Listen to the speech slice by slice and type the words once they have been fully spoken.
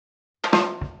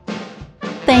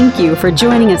Thank you for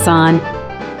joining us on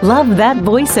Love That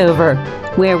Voiceover,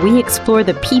 where we explore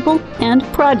the people and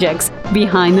projects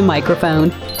behind the microphone.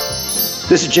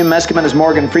 This is Jim Meskimen as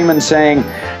Morgan Freeman saying,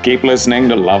 keep listening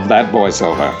to Love That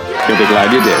Voiceover. You'll be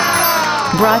glad you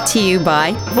did. Brought to you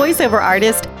by voiceover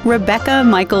artist Rebecca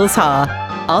Michaels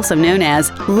Haw, also known as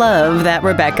Love That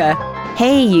Rebecca.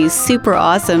 Hey, you super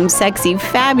awesome, sexy,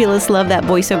 fabulous Love That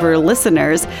Voiceover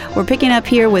listeners. We're picking up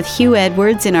here with Hugh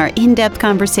Edwards in our in-depth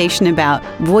conversation about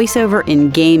voiceover in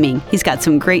gaming. He's got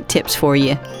some great tips for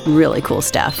you. Really cool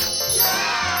stuff.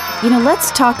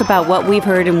 Let's talk about what we've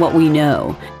heard and what we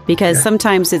know, because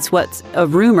sometimes it's what's a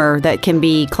rumor that can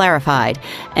be clarified.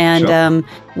 And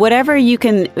whatever you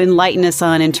can enlighten us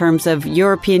on in terms of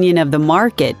your opinion of the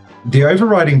market. The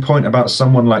overriding point about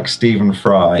someone like Stephen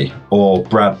Fry or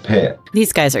Brad Pitt.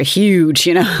 These guys are huge,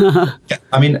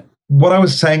 I mean, what I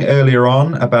was saying earlier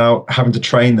on about having to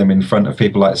train them in front of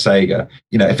people like Sega,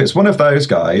 if it's one of those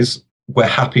guys, we're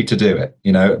happy to do it,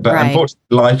 but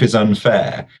unfortunately life is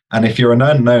unfair. And if you're an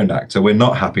unknown actor, we're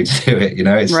not happy to do it.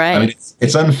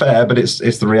 It's unfair, but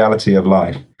it's the reality of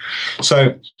life.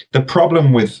 So the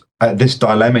problem with this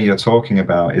dilemma you're talking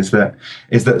about is that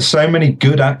so many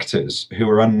good actors who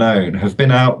are unknown have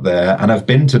been out there and have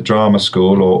been to drama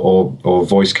school or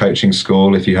voice coaching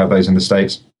school, if you have those in the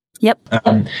States. Yep.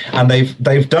 And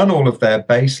they've done all of their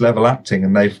base level acting,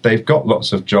 and they've got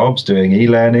lots of jobs doing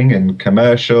e-learning and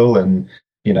commercial and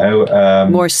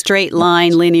more straight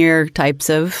line, linear types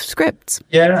of scripts.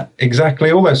 Yeah, exactly.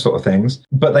 All those sort of things.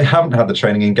 But they haven't had the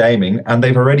training in gaming, and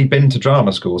they've already been to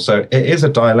drama school. So it is a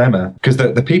dilemma, because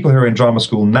the people who are in drama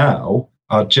school now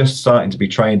are just starting to be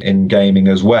trained in gaming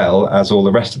as well as all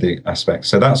the rest of the aspects.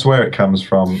 So that's where it comes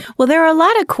from. Well, there are a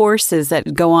lot of courses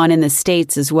that go on in the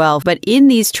States as well. But in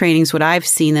these trainings, what I've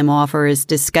seen them offer is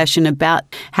discussion about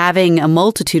having a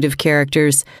multitude of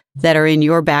characters that are in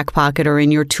your back pocket or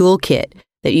in your toolkit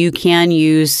that you can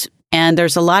use. And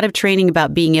there's a lot of training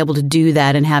about being able to do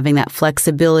that and having that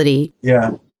flexibility.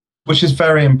 Yeah. Which is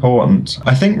very important.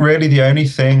 I think really the only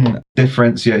thing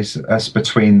differentiates us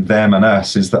between them and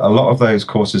us is that a lot of those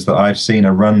courses that I've seen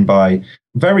are run by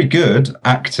very good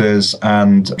actors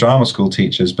and drama school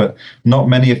teachers, but not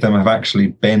many of them have actually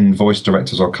been voice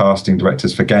directors or casting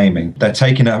directors for gaming. They're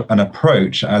taking an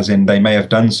approach, as in they may have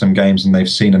done some games and they've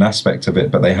seen an aspect of it,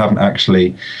 but they haven't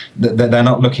actually, they're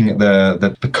not looking at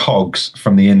the cogs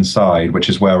from the inside, which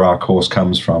is where our course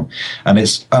comes from. And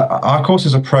it's our course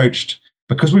is approached,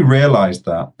 because we realized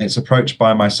that, it's approached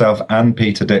by myself and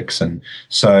Peter Dixon.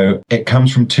 So it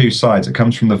comes from two sides. It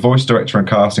comes from the voice director and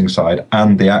casting side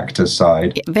and the actor's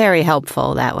side. Very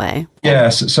helpful that way.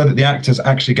 Yes, so that the actors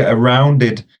actually get a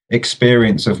rounded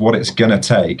experience of what it's going to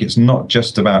take. It's not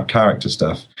just about character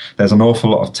stuff. There's an awful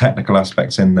lot of technical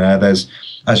aspects in there. There's,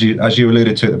 as you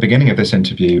alluded to at the beginning of this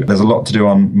interview, there's a lot to do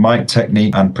on mic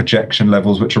technique and projection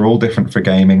levels, which are all different for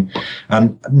gaming.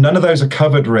 And none of those are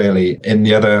covered really in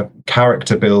the other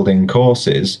character building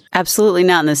courses. Absolutely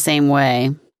not in the same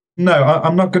way. No,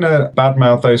 I'm not going to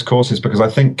badmouth those courses, because I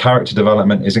think character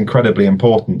development is incredibly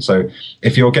important. So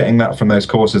if you're getting that from those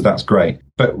courses, that's great.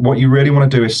 But what you really want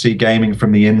to do is see gaming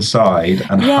from the inside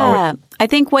and how I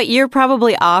think what you're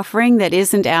probably offering that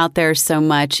isn't out there so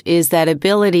much is that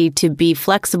ability to be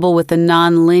flexible with a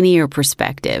non-linear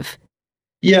perspective.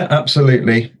 Yeah,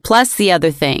 absolutely. Plus the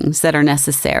other things that are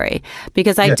necessary,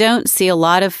 because I don't see a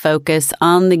lot of focus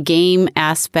on the game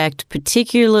aspect,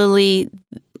 particularly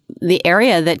the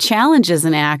area that challenges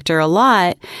an actor a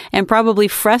lot and probably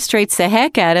frustrates the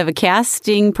heck out of a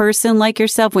casting person like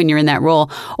yourself when you're in that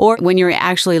role, or when you're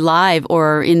actually live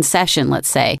or in session, let's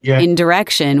say, in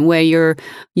direction, where you're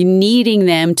needing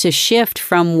them to shift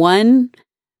from one,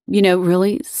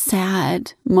 really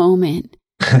sad moment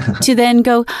to then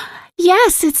go,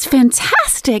 yes, it's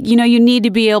fantastic. You need to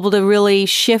be able to really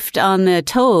shift on the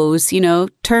toes,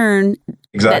 turn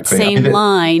that same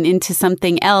line into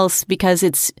something else, because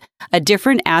it's a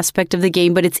different aspect of the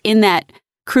game, but it's in that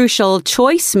crucial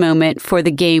choice moment for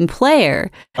the game player.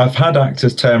 I've had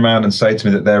actors turn around and say to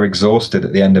me that they're exhausted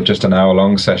at the end of just an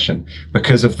hour-long session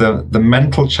because of the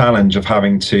mental challenge of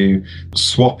having to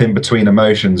swap in between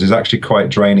emotions is actually quite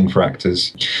draining for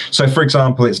actors. So, for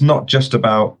example, it's not just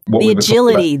about what the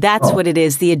agility. That's what it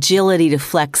is, the agility to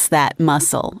flex that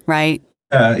muscle, right?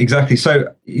 Exactly. So,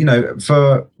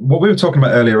 for what we were talking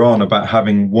about earlier on about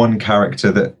having one character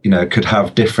that, could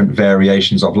have different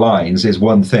variations of lines is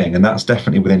one thing, and that's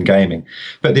definitely within gaming.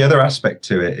 But the other aspect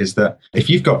to it is that if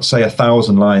you've got, say,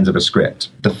 1,000 lines of a script,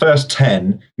 the first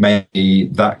 10 may be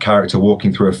that character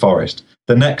walking through a forest.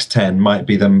 The next 10 might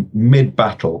be them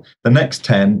mid-battle. The next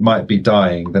 10 might be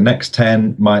dying. The next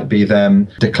 10 might be them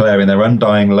declaring their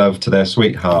undying love to their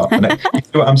sweetheart. And you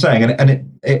know what I'm saying?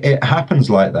 And it happens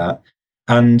like that.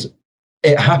 And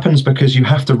it happens because you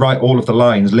have to write all of the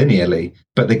lines linearly,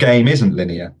 but the game isn't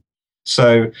linear.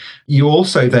 So you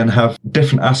also then have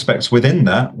different aspects within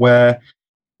that where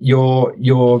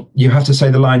you have to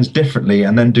say the lines differently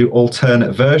and then do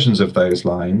alternate versions of those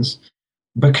lines.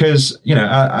 Because, you know,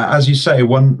 as you say,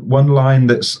 one line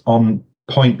that's on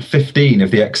point 15 of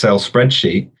the Excel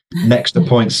spreadsheet next to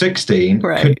point 16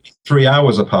 could be 3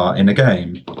 hours apart in a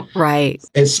game. Right.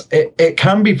 It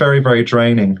can be very, very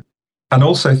draining. And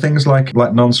also things like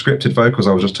non-scripted vocals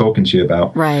I was just talking to you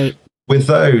about. Right. With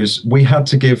those, we had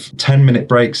to give 10-minute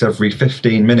breaks every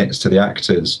 15 minutes to the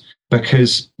actors,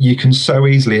 because you can so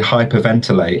easily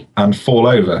hyperventilate and fall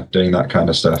over doing that kind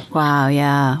of stuff. Wow,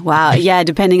 yeah. Wow. Yeah,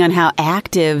 depending on how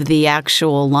active the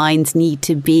actual lines need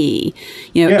to be,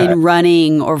 you know, in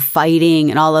running or fighting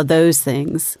and all of those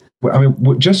things. I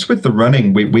mean, just with the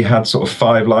running, we had sort of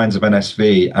 5 lines of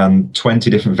NSV and 20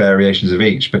 different variations of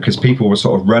each, because people were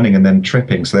sort of running and then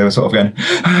tripping. So they were sort of going,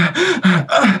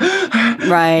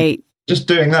 right. Just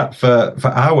doing that for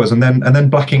hours and then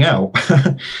blacking out.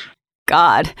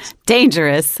 God,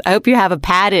 dangerous. I hope you have a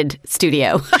padded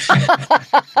studio.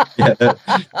 Yeah,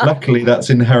 luckily that's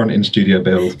inherent in Studio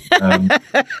Build. But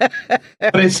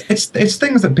it's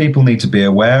things that people need to be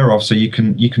aware of, so you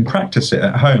can practice it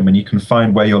at home and you can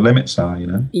find where your limits are, you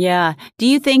know? Yeah. Do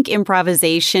you think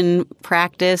improvisation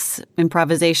workouts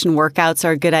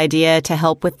are a good idea to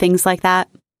help with things like that?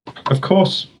 Of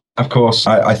course.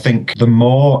 I think the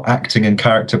more acting and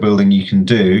character building you can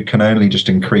do can only just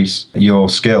increase your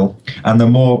skill. And the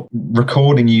more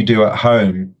recording you do at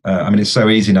home, I mean, it's so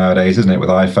easy nowadays, isn't it, with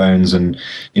iPhones and,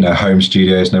 you know, home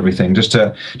studios and everything, just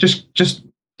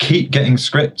keep getting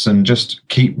scripts and just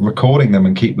keep recording them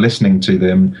and keep listening to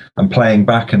them and playing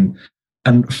back and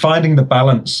finding the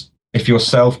balance, if you're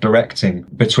self-directing,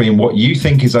 between what you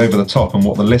think is over the top and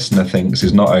what the listener thinks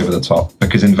is not over the top,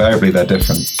 because invariably they're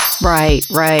different. Right.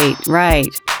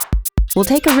 We'll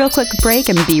take a real quick break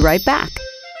and be right back.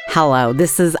 Hello,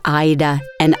 this is Ida,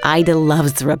 and Ida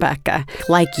loves Rebecca.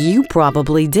 Like you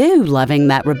probably do, loving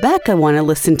that Rebecca want to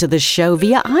listen to the show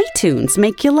via iTunes.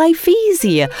 Make your life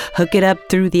easier. Hook it up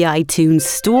through the iTunes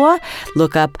store.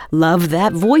 Look up Love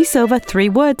That Voiceover, 3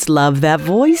 words, Love That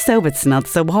Voiceover. It's not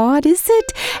so hard, is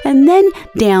it? And then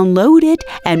download it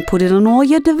and put it on all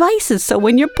your devices. So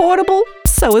when you're portable,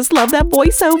 so is Love That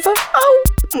Voiceover.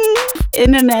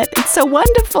 Internet, it's so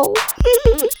wonderful.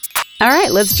 All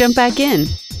right, let's jump back in.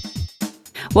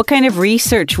 What kind of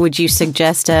research would you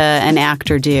suggest an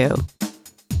actor do?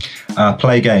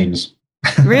 Play games.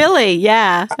 Really?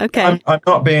 Yeah. Okay. I'm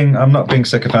not being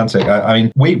sycophantic. I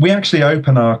mean, we actually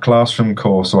open our classroom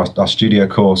course, or our studio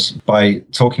course, by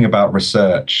talking about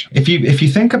research. If you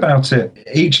think about it,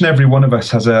 each and every one of us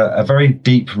has a very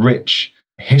deep, rich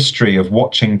history of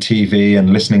watching TV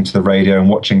and listening to the radio and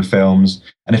watching films.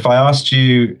 And if I asked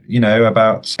you, you know,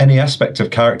 about any aspect of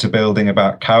character building,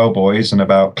 about cowboys and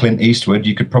about Clint Eastwood,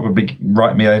 you could probably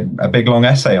write me a big long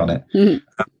essay on it.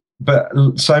 Mm-hmm. But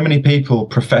so many people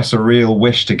profess a real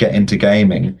wish to get into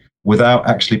gaming without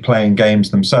actually playing games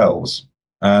themselves.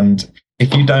 And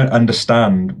if you don't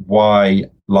understand why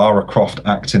Lara Croft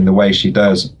acts in the way she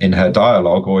does in her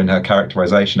dialogue or in her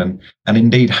characterization, and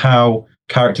indeed how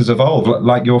characters evolve,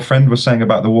 like your friend was saying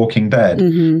about The Walking Dead.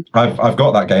 Mm-hmm. I've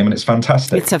got that game and it's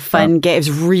fantastic. It's a fun game. It's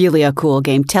really a cool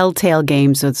game. Telltale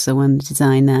Games was the one that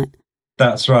designed that.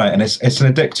 That's right, and it's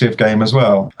an addictive game as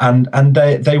well. And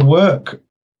they work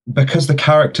because the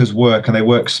characters work and they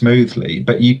work smoothly.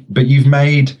 But you've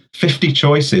made 50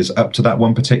 choices up to that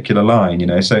one particular line. You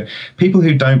know, so people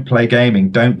who don't play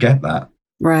gaming don't get that.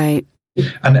 Right.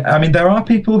 And I mean, there are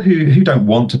people who don't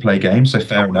want to play games, so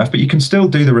fair enough, but you can still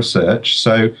do the research.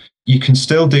 So you can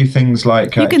still do things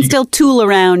like... you can still tool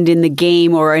around in the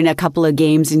game or in a couple of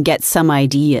games and get some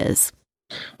ideas.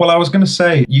 Well, I was going to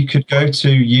say, you could go to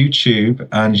YouTube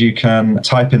and you can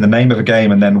type in the name of a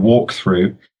game and then walk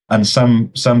through, and some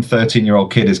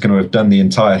 13-year-old kid is going to have done the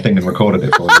entire thing and recorded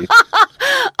it for you.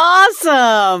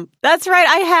 Awesome. That's right.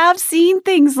 I have seen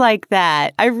things like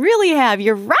that. I really have.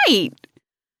 You're right.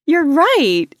 You're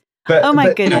right. Oh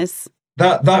my goodness.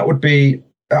 That would be,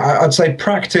 I'd say,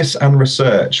 practice and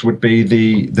research would be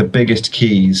the biggest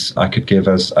keys I could give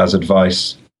as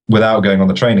advice without going on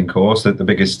the training course. The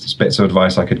biggest bits of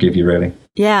advice I could give you, really.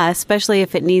 Yeah, especially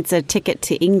if it needs a ticket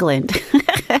to England,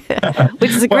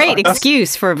 which is a great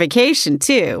excuse for a vacation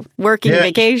too, working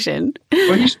vacation.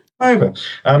 Well, you should come over.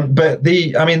 But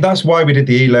that's why we did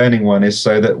the e-learning one, is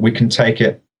so that we can take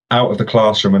it out of the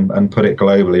classroom and put it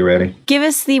globally, really. Give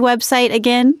us the website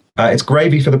again. It's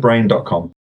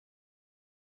gravyforthebrain.com.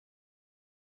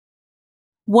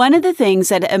 One of the things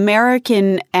that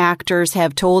American actors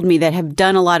have told me that have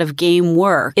done a lot of game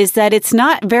work is that it's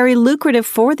not very lucrative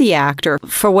for the actor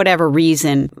for whatever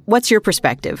reason. What's your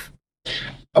perspective?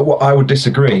 Well, I would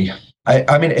disagree.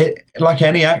 I mean, like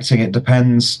any acting, it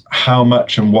depends how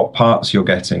much and what parts you're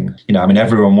getting. I mean,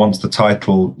 everyone wants the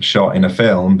title shot in a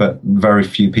film, but very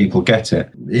few people get it.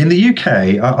 In the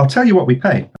UK, I'll tell you what we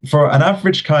pay. For an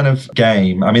average kind of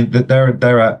game, I mean,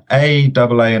 there are A,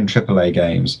 AA, and AAA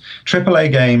games.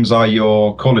 AAA games are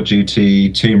your Call of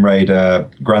Duty, Tomb Raider,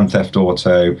 Grand Theft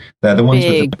Auto. They're the ones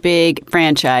with the big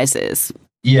franchises.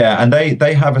 Yeah, and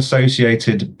they have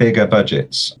associated bigger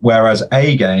budgets, whereas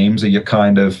A games are your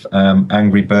kind of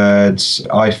Angry Birds,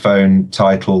 iPhone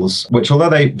titles, which although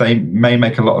they may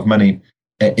make a lot of money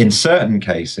in certain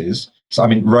cases. So, I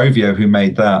mean, Rovio, who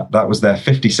made that was their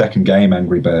 50-second game,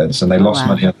 Angry Birds, and they lost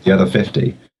money on the other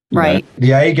 50. Right.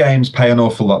 The A games pay an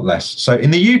awful lot less. So in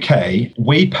the UK,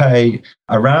 we pay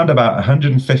around about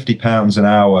 £150 an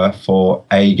hour for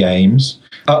A games,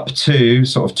 up to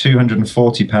sort of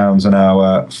 £240 an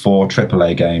hour for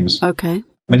AAA games. Okay.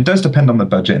 I mean, it does depend on the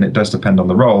budget and it does depend on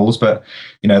the roles, but,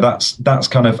 that's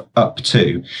kind of up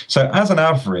to. So as an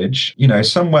average,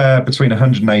 somewhere between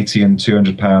 £180 and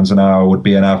 £200 an hour would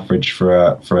be an average for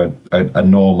a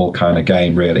normal kind of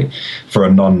game, really, for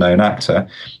a non-known actor.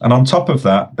 And on top of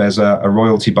that, there's a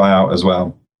royalty buyout as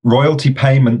well. Royalty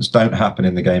payments don't happen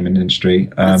in the gaming industry.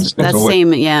 That's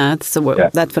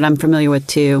what I'm familiar with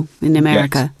too in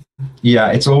America. Yeah,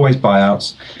 it's always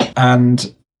buyouts.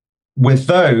 And with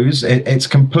those, it's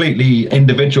completely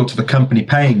individual to the company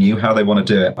paying you how they want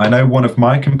to do it. I know one of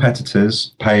my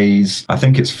competitors pays, I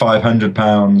think it's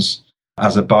 £500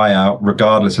 as a buyout,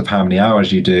 regardless of how many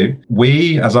hours you do.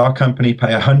 We, as our company, pay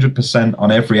 100%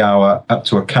 on every hour up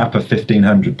to a cap of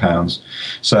 £1,500.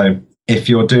 So if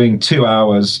you're doing 2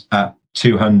 hours at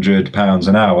 £200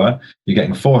 an hour, you're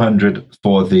getting 400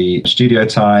 for the studio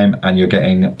time and you're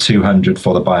getting 200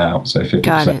 for the buyout. So 50%.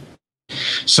 Got it.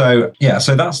 So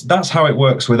that's how it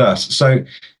works with us. So,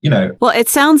 Well, it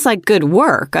sounds like good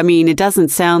work. I mean, it doesn't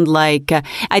sound like,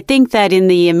 I think that in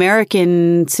the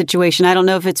American situation, I don't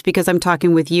know if it's because I'm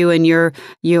talking with you and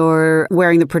you're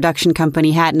wearing the production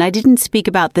company hat. And I didn't speak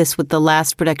about this with the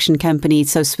last production company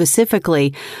so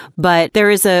specifically, but there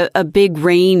is a big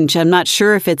range. I'm not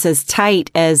sure if it's as tight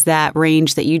as that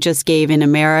range that you just gave in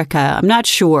America. I'm not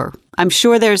sure. I'm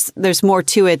sure there's more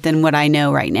to it than what I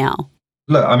know right now.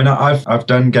 Look, I mean, I've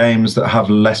done games that have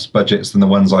less budgets than the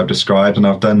ones I've described, and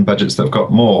I've done budgets that have got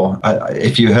more.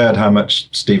 If you heard how much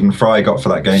Stephen Fry got for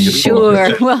that game, you'd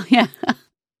sure. Well, yeah,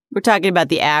 we're talking about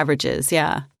the averages,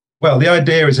 yeah. Well, the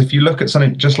idea is if you look at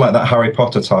something just like that Harry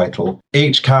Potter title,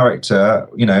 each character,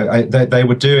 they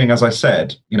were doing, as I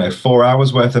said, 4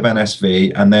 hours worth of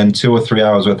NSV and then 2 or 3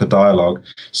 hours worth of dialogue.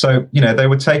 So, they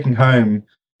were taking home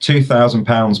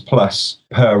 £2,000 plus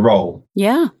per role.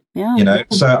 Yeah. Yeah.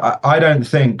 So I don't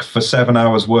think for 7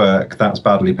 hours work, that's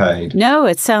badly paid. No,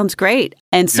 it sounds great.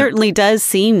 And certainly does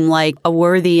seem like a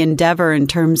worthy endeavor in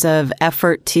terms of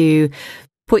effort to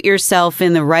put yourself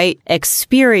in the right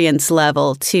experience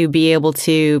level to be able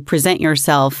to present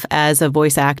yourself as a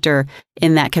voice actor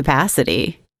in that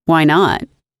capacity. Why not?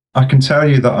 I can tell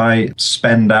you that I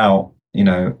spend out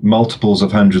multiples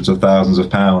of hundreds of thousands of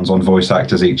pounds on voice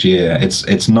actors each year.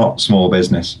 It's not small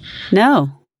business. No.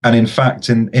 And in fact,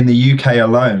 in the UK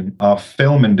alone, our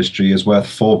film industry is worth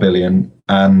 4 billion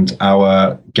and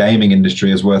our gaming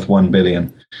industry is worth 1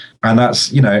 billion. And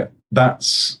that's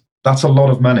a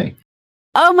lot of money.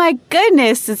 Oh, my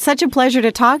goodness. It's such a pleasure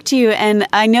to talk to you. And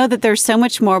I know that there's so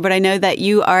much more, but I know that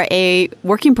you are a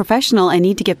working professional and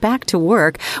need to get back to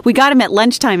work. We got him at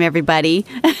lunchtime, everybody.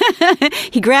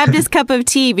 He grabbed his cup of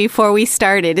tea before we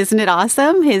started. Isn't it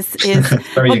awesome? His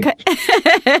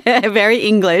very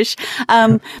English.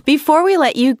 Before we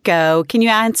let you go, can you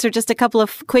answer just a couple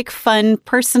of quick, fun,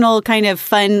 personal kind of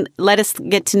fun, let us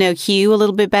get to know Hugh a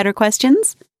little bit better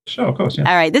questions? Sure, of course, yeah.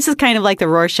 All right. This is kind of like the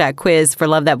Rorschach quiz for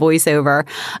Love That Voiceover.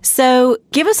 So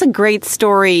give us a great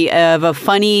story of a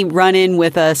funny run-in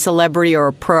with a celebrity or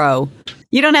a pro.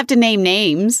 You don't have to name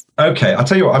names. Okay, I'll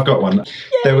tell you what, I've got one. Yay.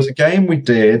 There was a game we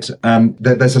did, and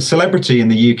there's a celebrity in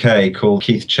the UK called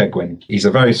Keith Chegwin. He's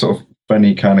a very sort of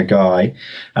funny kind of guy,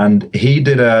 and they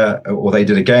did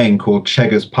a game called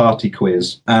Chegger's Party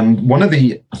Quiz. And one of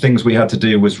the things we had to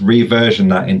do was reversion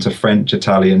that into French,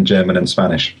 Italian, German, and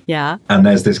Spanish. Yeah. And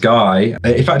there's this guy.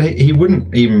 In fact, he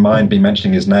wouldn't even mind me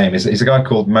mentioning his name. He's a guy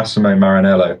called Massimo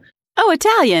Maranello. Oh,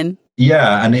 Italian.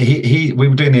 Yeah, and we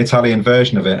were doing the Italian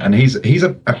version of it, and he's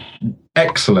a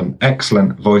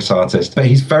excellent voice artist, but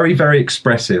he's very, very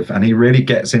expressive, and he really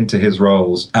gets into his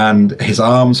roles, and his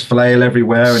arms flail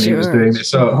everywhere, and he was doing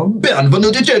this quiz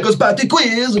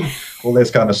and all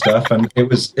this kind of stuff, and it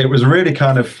was really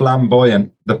kind of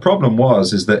flamboyant. The problem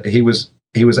is that he was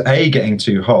A, getting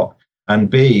too hot, and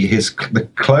B, the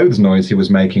clothes noise he was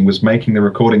making the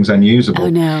recordings unusable. Oh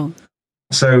no.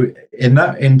 So in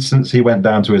that instance, he went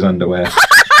down to his underwear.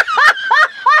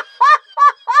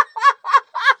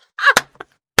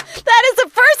 That is the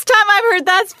first time I've heard.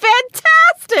 That's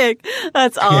fantastic.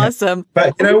 That's awesome. Yeah.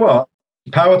 But you know what?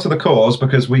 Power to the cause,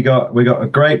 because we got a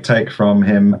great take from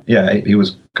him. Yeah, he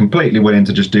was completely willing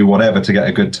to just do whatever to get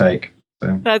a good take.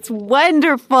 So. That's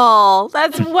wonderful.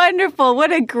 That's wonderful.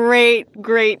 What a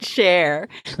great share.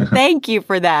 Thank you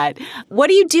for that. What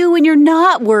do you do when you're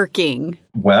not working?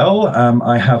 Well,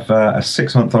 I have a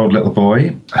 6-month-old little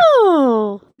boy.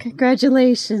 Oh,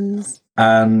 congratulations.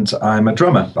 And I'm a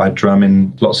drummer. I drum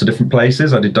in lots of different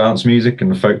places. I do dance music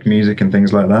and folk music and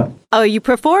things like that. Oh, are you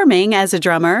performing as a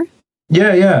drummer?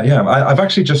 Yeah. I've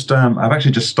actually just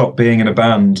stopped being in a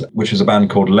band, which is a band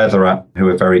called Leatherrat, who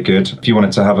are very good. If you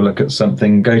wanted to have a look at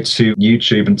something, go to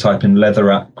YouTube and type in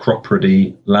Leatherrat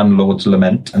Cropredy Landlord's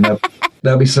Lament, and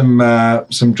there'll be some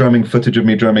drumming footage of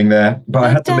me drumming there. But Fantastic.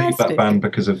 I had to leave that band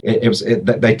because of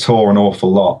it. They tore an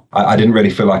awful lot. I didn't really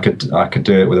feel I could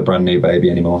do it with a brand new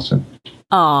baby anymore. So.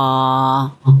 Aw.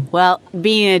 Well,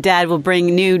 being a dad will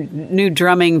bring new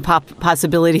drumming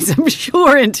possibilities, I'm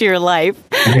sure, into your life.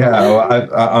 Yeah, well,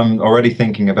 I'm already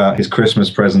thinking about his Christmas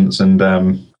presents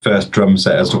and first drum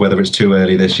set as to whether it's too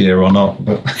early this year or not.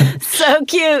 But So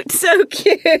cute.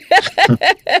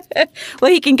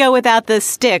 Well, he can go without the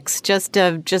sticks, just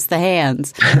the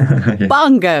hands. Yeah.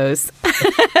 Bongos.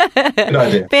 Good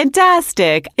idea.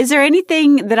 Fantastic. Is there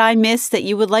anything that I missed that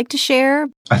you would like to share?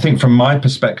 I think from my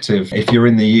perspective, if you're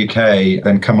in the UK,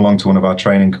 then come along to one of our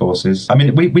training courses. I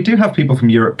mean, we do have people from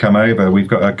Europe come over. We've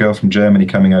got a girl from Germany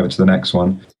coming over to the next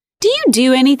one. Do you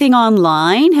do anything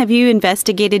online? Have you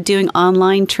investigated doing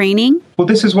online training? Well,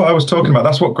 this is what I was talking about.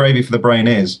 That's what Gravy for the Brain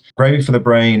is.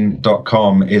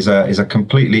 Gravyforthebrain.com is a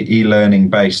completely e-learning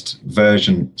based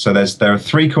version. So there are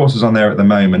 3 courses on there at the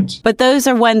moment. But those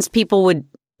are ones people would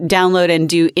download and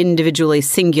do individually,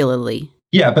 singularly.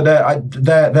 Yeah, but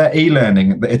they're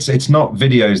e-learning. It's not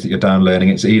videos that you're downloading,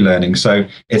 it's e-learning. So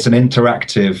it's an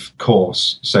interactive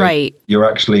course. So right. You're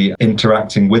actually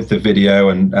interacting with the video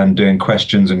and doing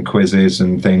questions and quizzes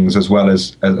and things, as well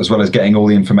as getting all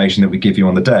the information that we give you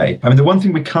on the day. I mean, the one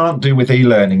thing we can't do with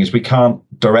e-learning is we can't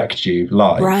direct you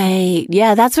live. Right.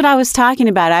 Yeah, that's what I was talking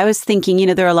about. I was thinking,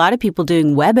 there are a lot of people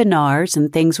doing webinars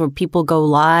and things where people go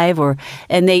live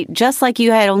and they, just like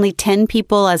you had only 10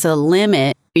 people as a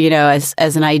limit,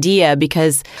 as an idea,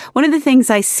 because one of the things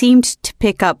I seemed to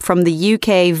pick up from the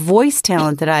UK voice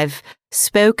talent that I've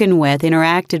spoken with,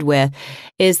 interacted with,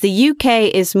 is the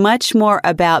UK is much more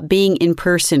about being in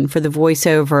person for the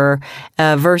voiceover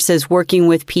versus working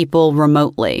with people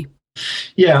remotely.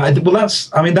 Yeah, well, there's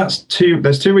 2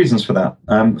 reasons for that.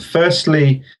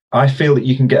 Firstly, I feel that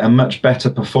you can get a much better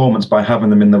performance by having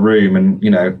them in the room and,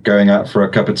 going out for a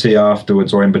cup of tea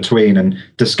afterwards or in between and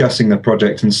discussing the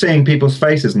project and seeing people's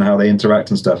faces and how they interact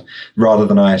and stuff, rather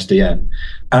than ISDN.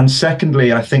 And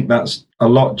secondly, I think that's a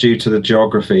lot due to the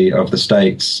geography of the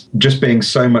States just being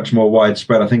so much more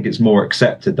widespread. I think it's more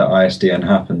accepted that ISDN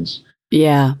happens.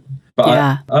 Yeah. But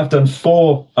yeah. I've done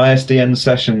 4 ISDN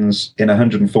sessions in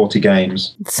 140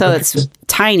 games. So it's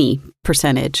tiny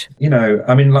percentage.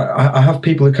 I have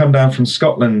people who come down from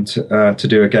Scotland to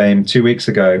do a game 2 weeks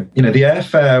ago. The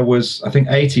airfare was, I think,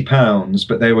 £80,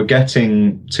 but they were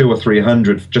getting 200 or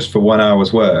 300 just for 1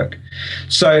 hour's work.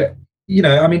 So,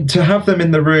 to have them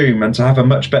in the room and to have a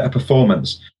much better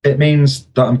performance, it means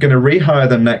that I'm going to rehire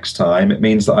them next time. It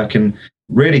means that I can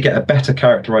really get a better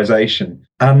characterization.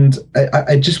 And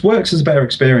it just works as a better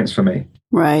experience for me.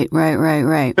 Right.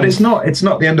 But it's not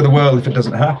the end of the world if it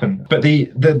doesn't happen. But the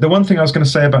one thing I was going to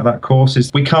say about that course is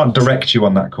we can't direct you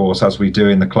on that course as we do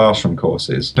in the classroom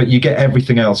courses, but you get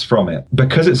everything else from it.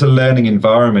 Because it's a learning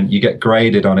environment, you get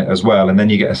graded on it as well, and then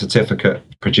you get a certificate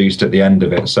produced at the end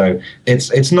of it. So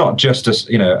it's not just a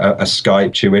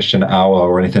Skype tuition hour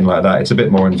or anything like that. It's a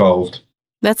bit more involved.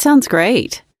 That sounds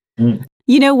great. Mm.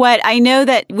 You know what? I know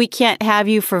that we can't have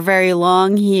you for very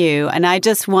long, Hugh, and I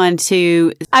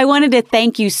wanted to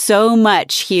thank you so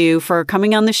much, Hugh, for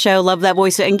coming on the show, Love That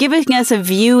Voice, and giving us a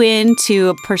view into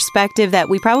a perspective that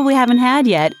we probably haven't had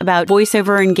yet about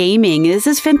voiceover and gaming. This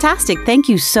is fantastic. Thank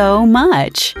you so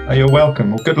much. Oh, you're welcome.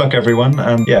 Well, good luck, everyone.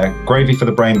 And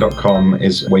gravyforthebrain.com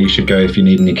is where you should go if you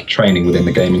need any training within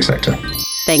the gaming sector.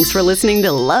 Thanks for listening to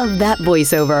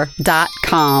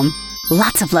LoveThatVoiceover.com.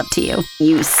 Lots of love to you,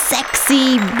 you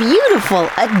sexy, beautiful,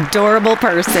 adorable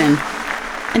person.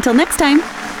 Until next time,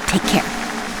 take care.